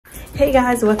Hey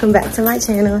guys, welcome back to my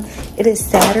channel. It is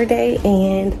Saturday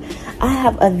and I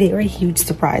have a very huge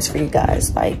surprise for you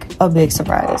guys, like a big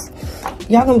surprise.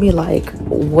 Y'all gonna be like,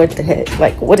 what the heck,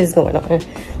 like what is going on?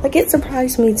 Like it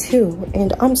surprised me too,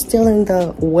 and I'm still in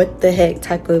the what the heck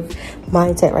type of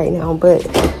mindset right now, but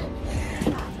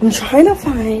I'm trying to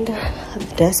find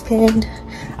a dustpan.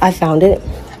 I found it,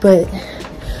 but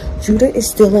Judah is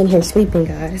still in here sleeping,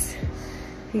 guys.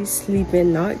 He's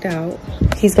sleeping, knocked out.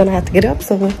 He's gonna have to get up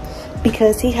soon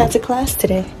because he has a class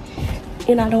today.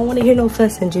 And I don't want to hear no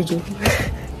fussing, Juju.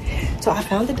 So I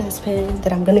found the dustpan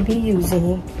that I'm gonna be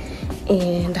using,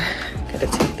 and I gotta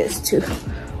take this too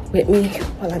with me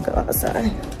while I go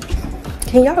outside.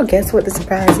 Can y'all guess what the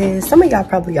surprise is? Some of y'all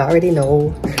probably already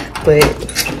know, but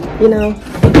you know,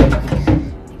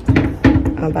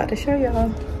 I'm about to show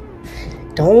y'all.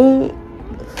 Don't.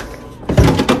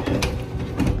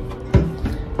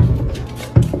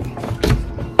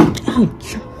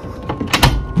 Ouch.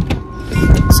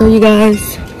 So you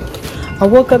guys, I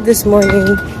woke up this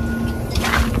morning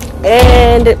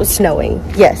and it was snowing.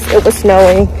 Yes, it was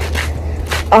snowing.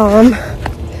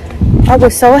 I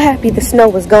was so happy the snow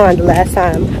was gone the last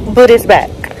time, but it's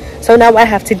back. So now I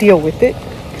have to deal with it.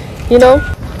 You know,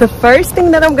 the first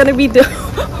thing that I'm gonna be doing,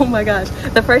 oh my gosh,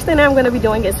 the first thing that I'm gonna be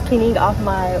doing is cleaning off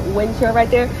my windshield right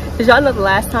there. Cause y'all know the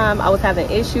last time I was having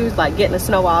issues like getting the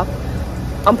snow off.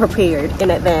 I'm prepared in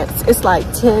advance. It's like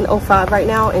 10:05 right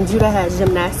now, and Judah has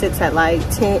gymnastics at like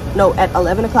at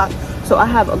 11 o'clock. So I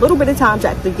have a little bit of time to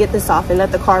actually get this off and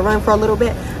let the car run for a little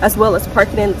bit, as well as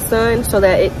park it in the sun so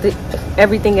that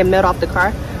everything can melt off the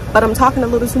car. But I'm talking a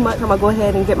little too much. I'm gonna go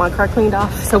ahead and get my car cleaned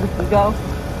off so we can go.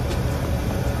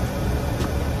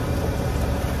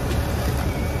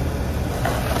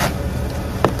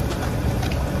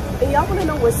 And y'all wanna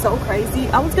know what's so crazy?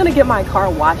 I was gonna get my car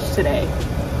washed today.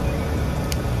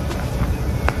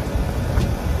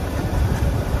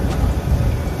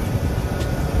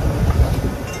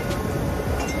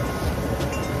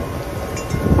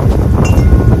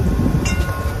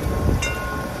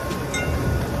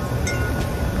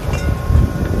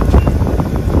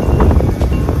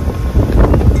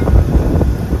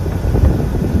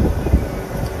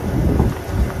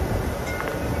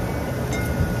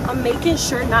 Making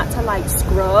sure not to like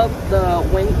scrub the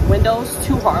windows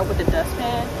too hard with the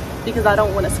dustpan because I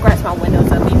don't want to scratch my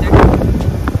windows up either.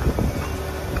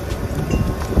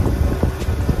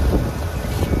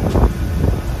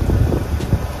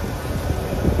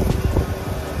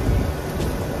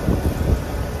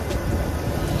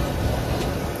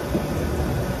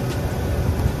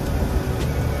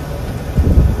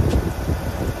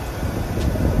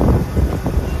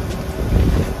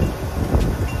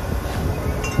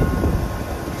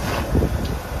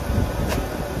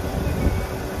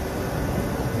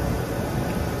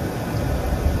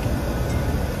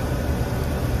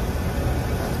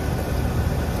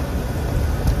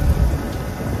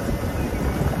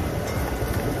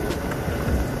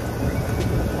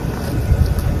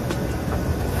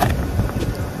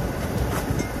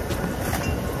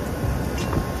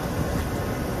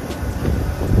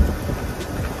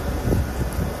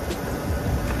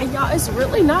 It's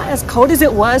really not as cold as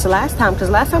it was last time, because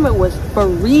last time it was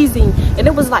freezing and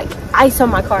it was like ice on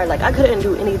my car. Like I couldn't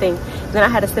do anything. Then I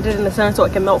had to sit it in the sun so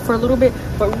it can melt for a little bit,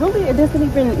 but really it doesn't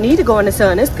even need to go in the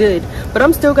sun. It's good, but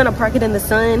I'm still gonna park it in the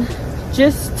sun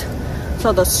just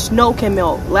so the snow can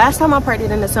melt. Last time I parked it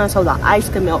in the sun so the ice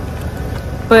can melt,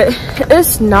 but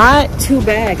it's not too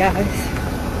bad, guys.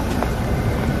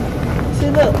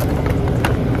 See, look.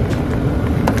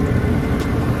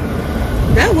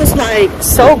 That was like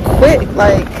so quick.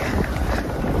 Like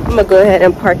I'm gonna go ahead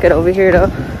and park it over here though.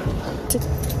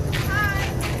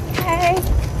 Hey.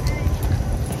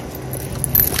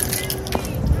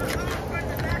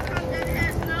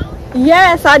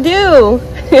 Yes, I do.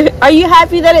 Are you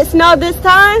happy that it snowed this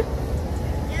time?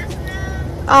 Yes,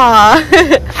 no. Aw.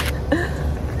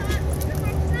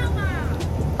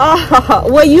 Oh,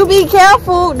 well, you be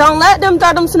careful. Don't let them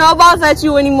throw them snowballs at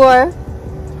you anymore.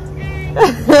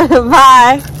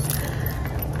 Bye.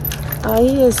 Oh,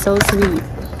 he is so sweet,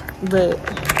 but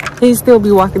he still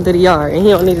be walking through the yard and he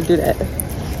don't need to do that.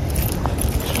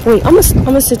 Wait, I'm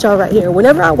gonna sit y'all right here.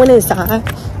 Whenever I went inside,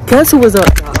 guess who was up,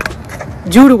 y'all?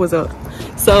 Judah was up.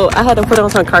 So I had to put on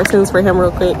some cartoons for him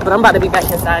real quick, but I'm about to be back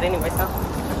inside anyway, so.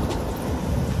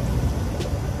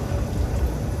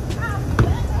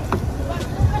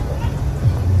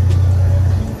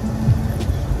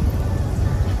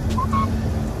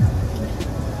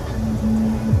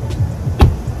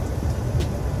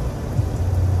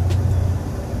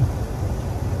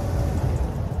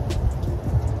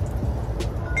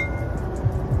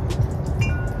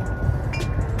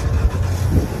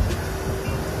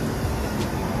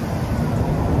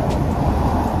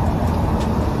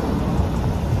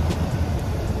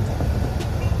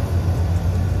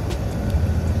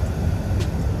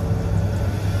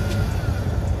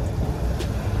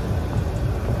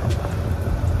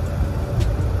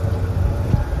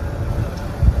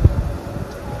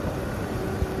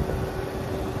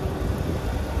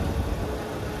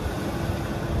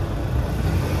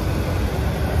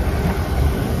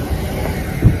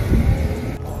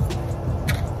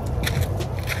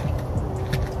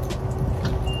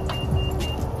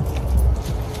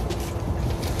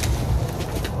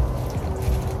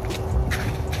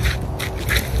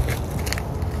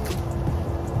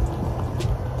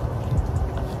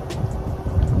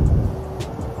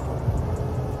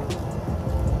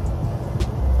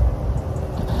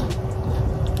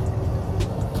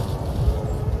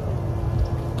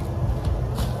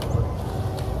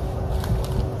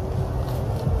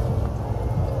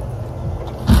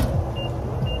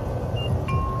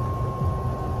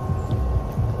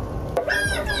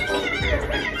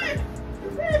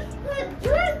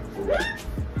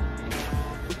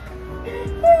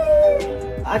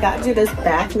 I got you this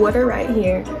bath water right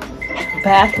here.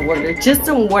 Bath water, just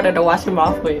some water to wash him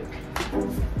off with.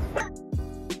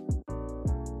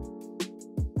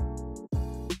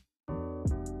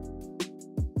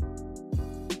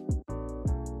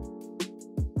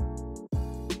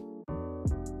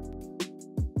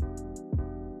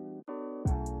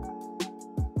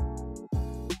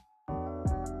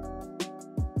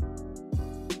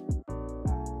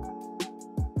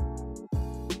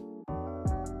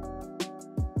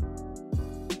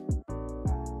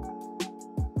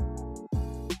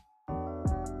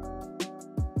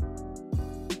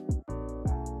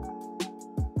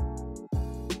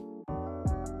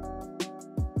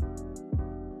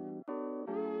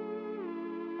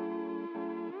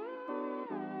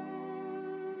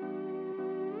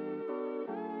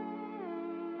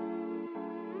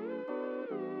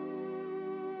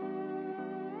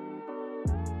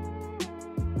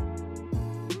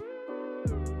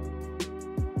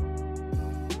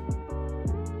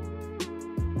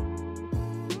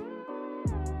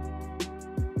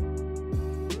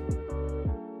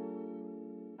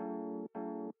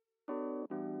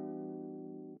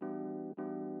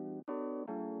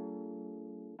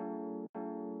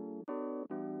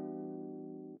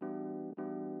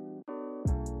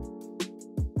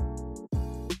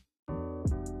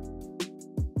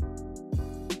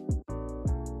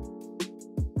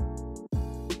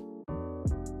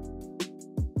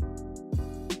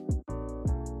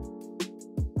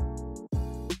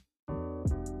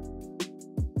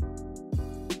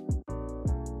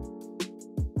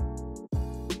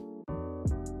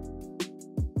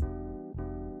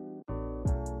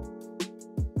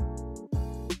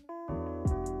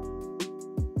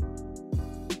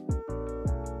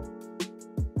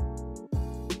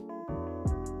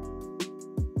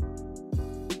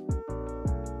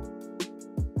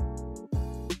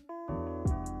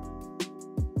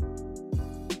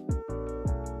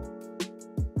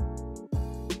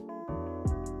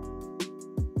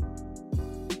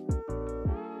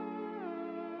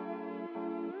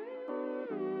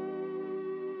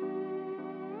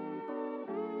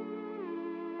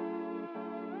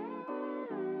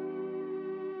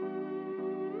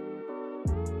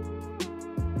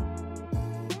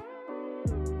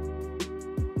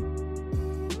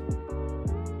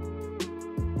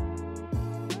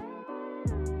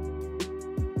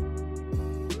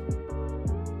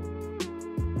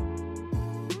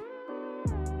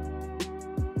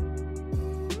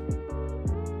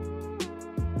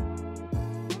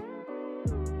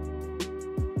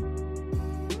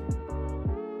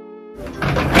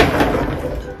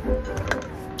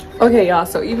 Okay, y'all,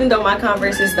 so even though my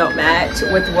Converses don't match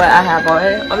with what I have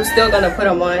on, I'm still gonna put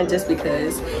them on just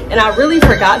because. And I really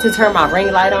forgot to turn my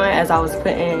ring light on as I was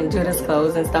putting Judah's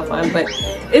clothes and stuff on, but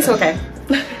it's okay.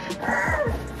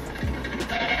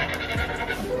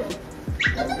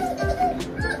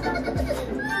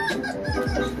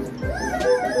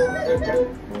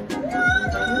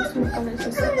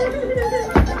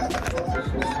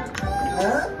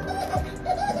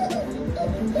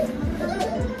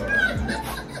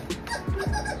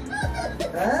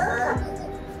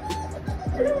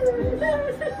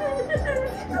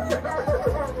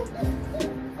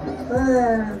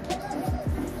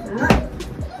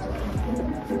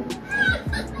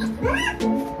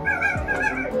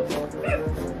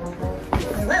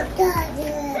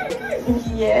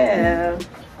 Yeah.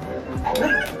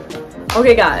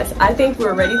 Okay guys, I think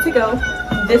we're ready to go.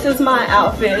 This is my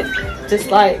outfit, just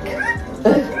like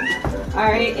all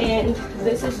right, and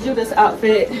this is Judah's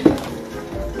outfit.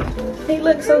 They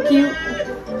look so cute.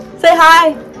 Say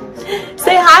hi.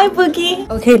 Say hi, Boogie.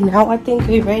 Okay, now I think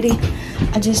we're ready.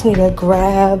 I just need to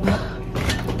grab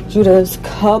Judah's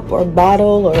cup or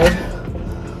bottle or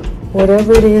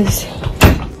whatever it is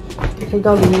we're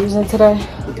gonna be using today.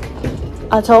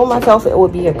 I told myself it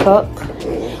would be a cup,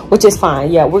 which is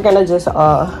fine. Yeah, we're gonna just come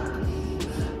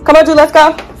on, Ju, let's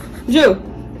go. Ju,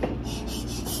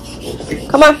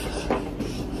 come on.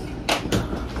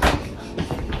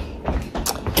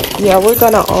 Yeah, we're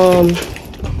gonna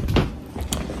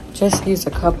just use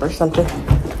a cup or something.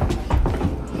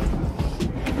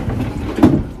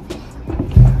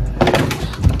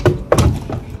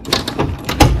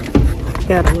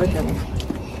 Gotta look at him.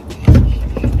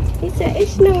 He said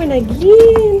it's snowing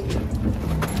again.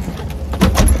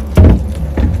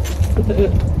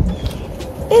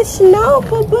 It's snow,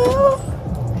 boo-boo.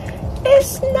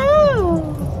 It's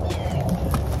snow.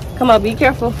 Come on, be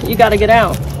careful. You gotta get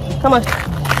out. Come on.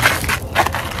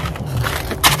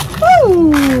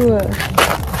 Woo.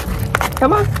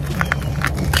 Come on.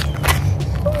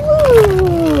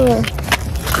 Woo.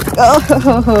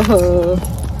 Oh.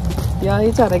 Y'all,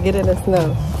 he trying to get in the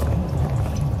snow.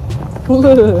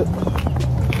 Look.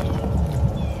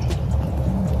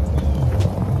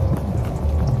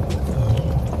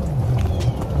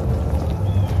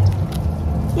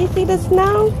 You see the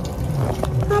snow?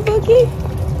 Huh, Bookie?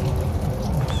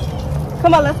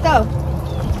 Come on, let's go.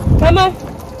 Come on.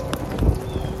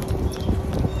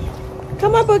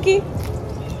 Come on, Bookie.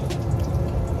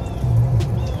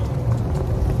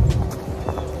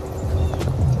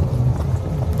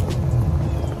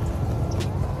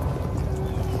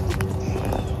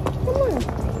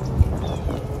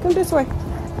 Come this way.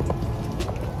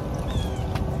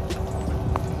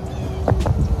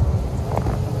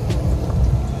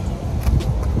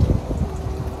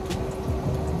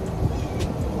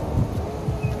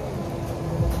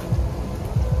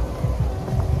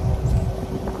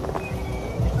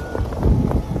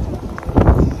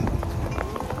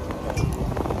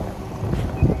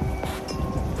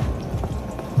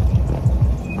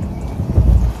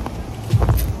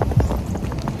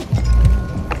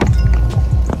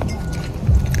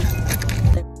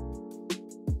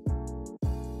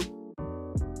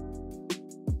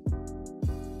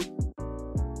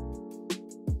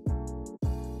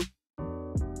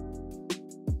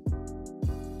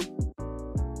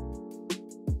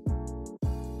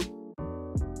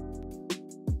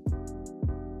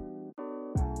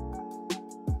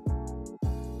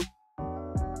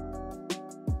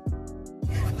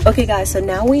 Okay guys, so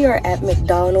now we are at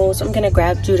McDonald's. I'm gonna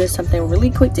grab Judah something really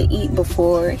quick to eat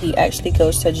before he actually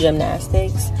goes to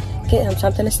gymnastics. Get him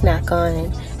something to snack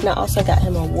on. And I also got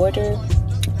him a water.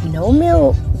 No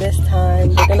milk this time.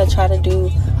 We're gonna try to do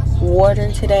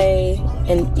water today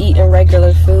and eating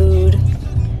regular food.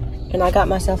 And I got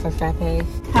myself a frappe.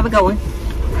 Have a good one.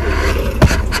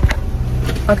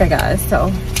 Okay guys,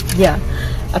 so yeah.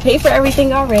 I paid for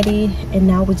everything already, and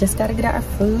now we just gotta get our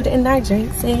food and our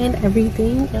drinks and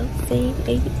everything else.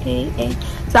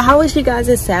 So how was you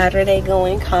guys' Saturday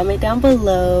going? Comment down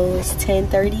below. It's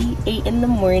 10:38 in the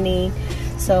morning.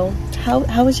 So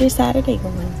how was your Saturday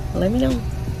going? Let me know.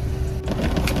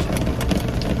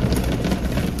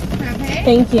 Okay.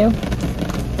 Thank you.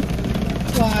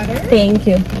 Water. Thank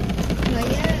you. Not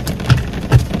yet.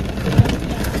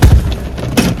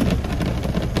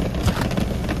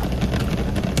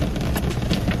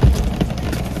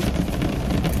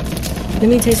 Let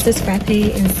me taste this frappe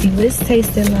and see what it's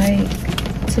tasting like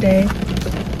today.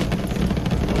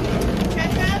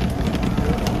 Ketchup?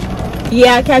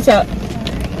 Yeah, ketchup.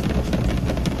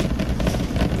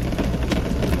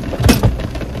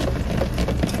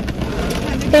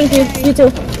 Thank you. You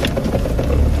too.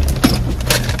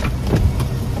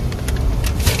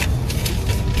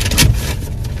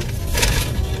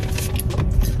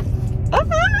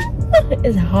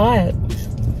 It's hot.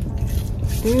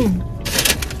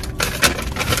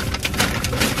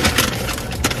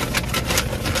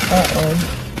 Uh-oh.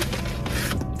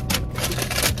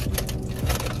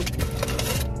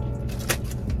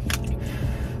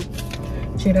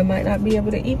 Judah might not be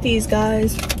able to eat these,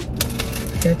 guys.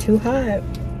 They're too hot.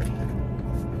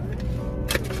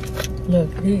 Look,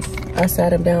 I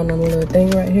sat him down on a little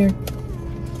thing right here.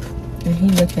 And he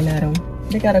looking at them.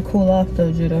 They gotta cool off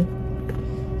though, Judah.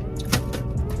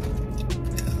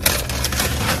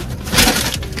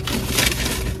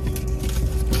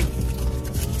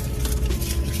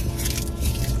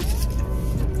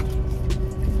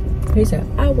 He said,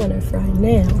 I want it fried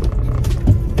now.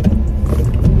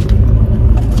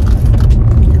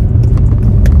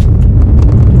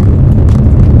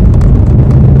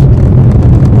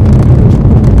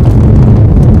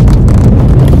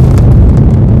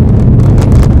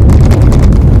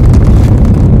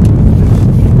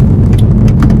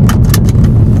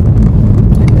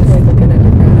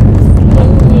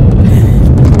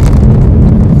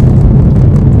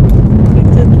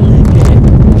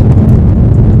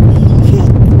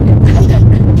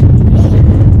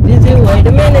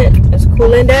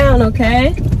 Cooling down,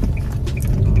 okay?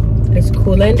 It's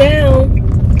cooling down.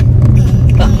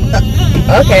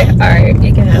 Okay, alright,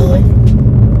 you can have one.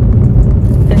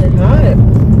 It's hot.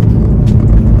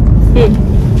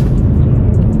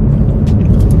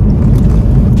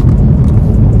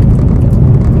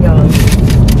 Y'all,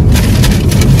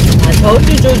 I told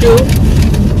you, Juju.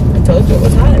 I told you it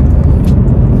was hot.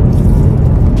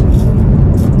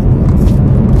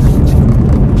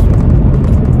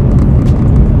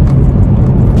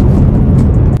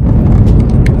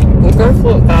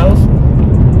 Look, guys.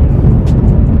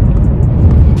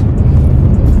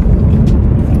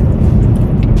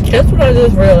 That's what I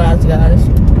just realized, guys.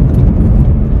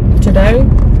 Today,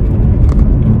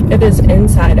 it is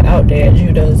inside out day at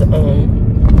Judah's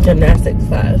gymnastics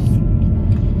class.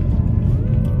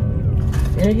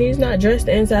 And he's not dressed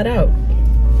inside out.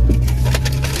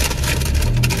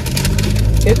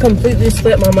 It completely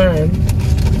slipped my mind.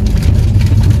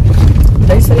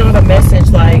 They sent out a message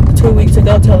like 2 weeks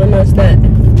ago telling us that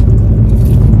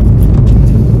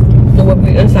it would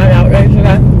be inside out right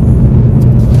today.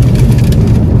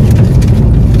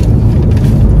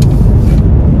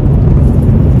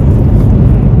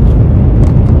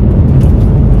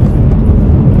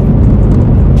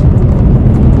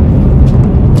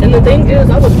 And the thing is,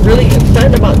 I was really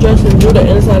excited about dressing Judah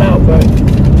inside out, but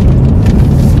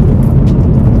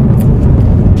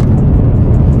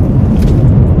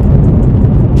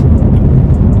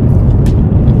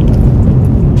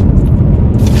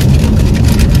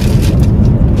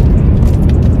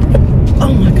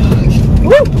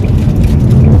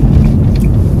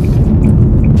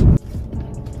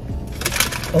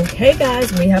okay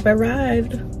guys, we have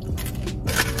arrived.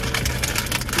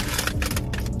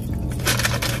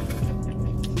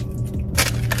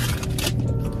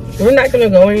 We're not gonna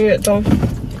go in yet though.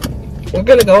 We're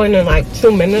gonna go in like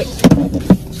 2 minutes.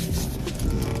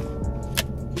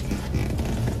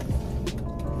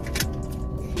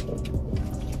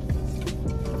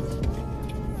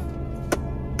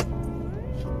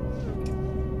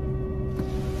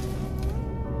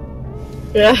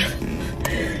 Yeah.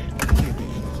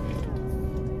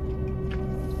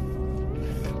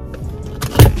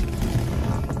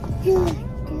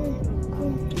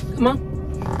 Come on.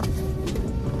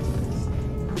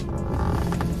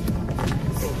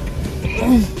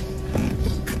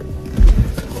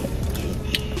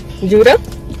 Judah,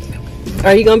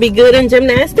 are you gonna be good in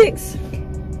gymnastics?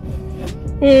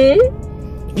 You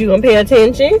gonna pay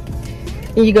attention?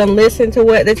 You gonna listen to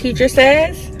what the teacher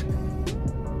says?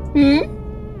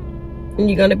 And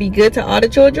you gonna be good to all the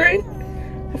children?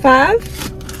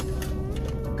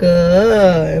 5?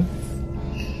 Good.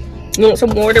 You want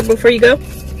some water before you go?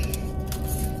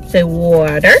 Say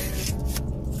water.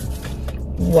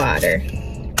 Water.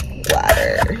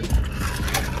 Water.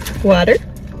 Water.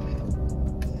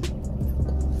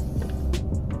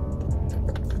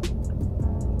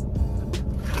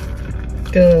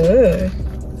 Good.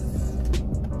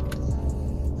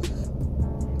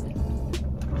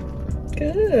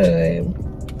 Good.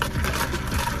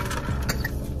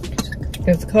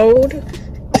 It's cold.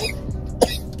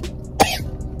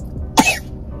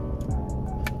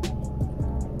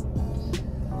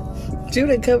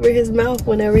 Judah covered his mouth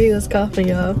whenever he was coughing,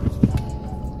 y'all.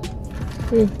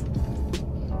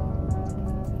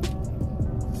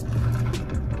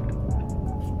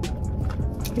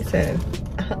 He said,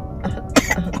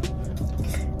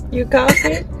 you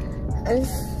coughing?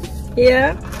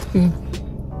 Yeah?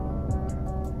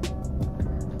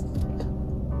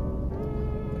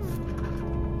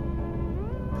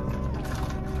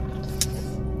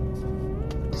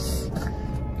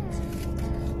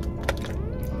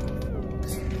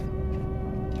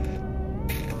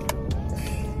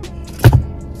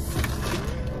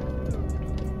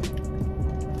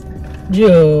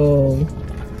 Joe,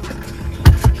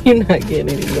 you're not getting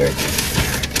anywhere.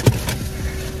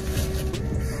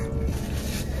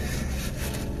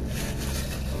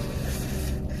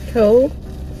 Cold?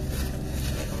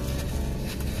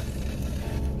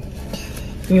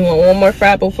 You want one more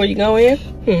fry before you go in?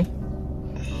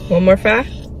 One more fry?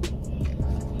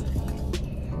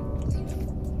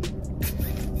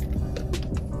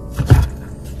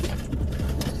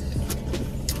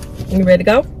 You ready to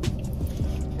go?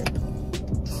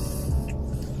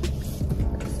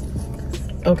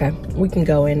 Okay, we can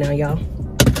go in now, y'all.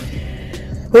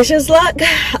 Wish us luck.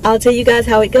 I'll tell you guys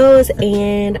how it goes,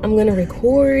 and I'm gonna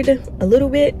record a little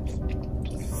bit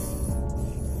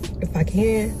if I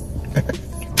can.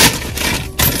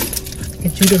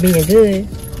 Get Judah being good.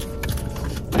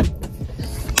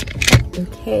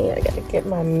 Okay, I gotta get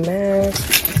my mask.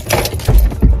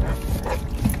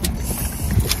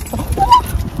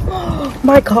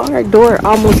 My car door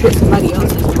almost hit somebody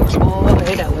else's door. Oh,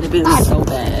 that would have been so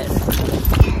bad.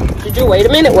 Did you wait a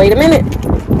minute? Wait a minute.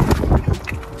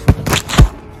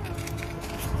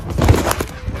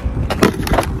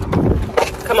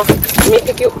 Come on, let me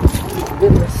pick you up.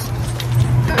 Goodness.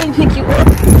 Let me pick you up.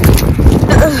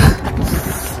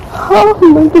 Oh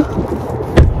my God.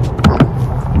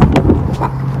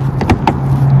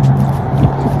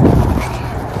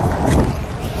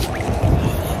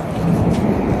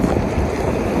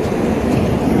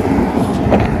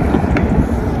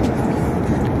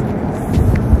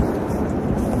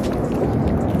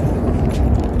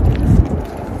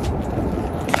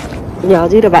 Y'all,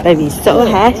 Judah about to be so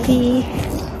happy.